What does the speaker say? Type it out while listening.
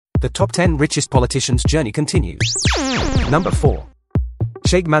The top 10 richest politicians' journey continues. Number 4.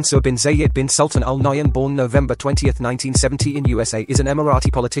 Shaikh Mansour bin Zayed bin Sultan Al Nahyan, born November 20, 1970 in USA, is an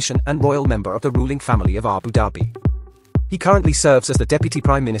Emirati politician and royal member of the ruling family of Abu Dhabi. He currently serves as the Deputy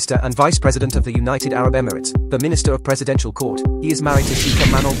Prime Minister and Vice President of the United Arab Emirates, the Minister of Presidential Court. He is married to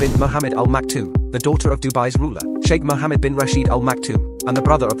Sheikha Mansour bin Mohammed Al Maktoum, the daughter of Dubai's ruler, Sheikh Mohammed bin Rashid Al Maktoum, and the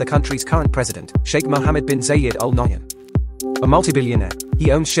brother of the country's current president, Sheikh Mohammed bin Zayed Al Nahyan. A multi-billionaire,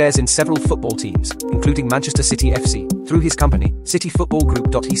 he owns shares in several football teams, including Manchester City FC. Through his company, City Football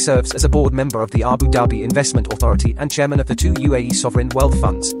Group. He serves as a board member of the Abu Dhabi Investment Authority and chairman of the two UAE sovereign wealth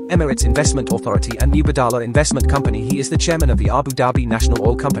funds, Emirates Investment Authority and Mubadala Investment Company. He is the chairman of the Abu Dhabi National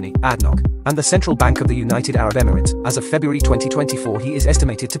Oil Company, ADNOC, and the Central Bank of the United Arab Emirates. As of February 2024, he is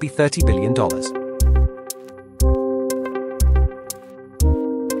estimated to be $30 billion.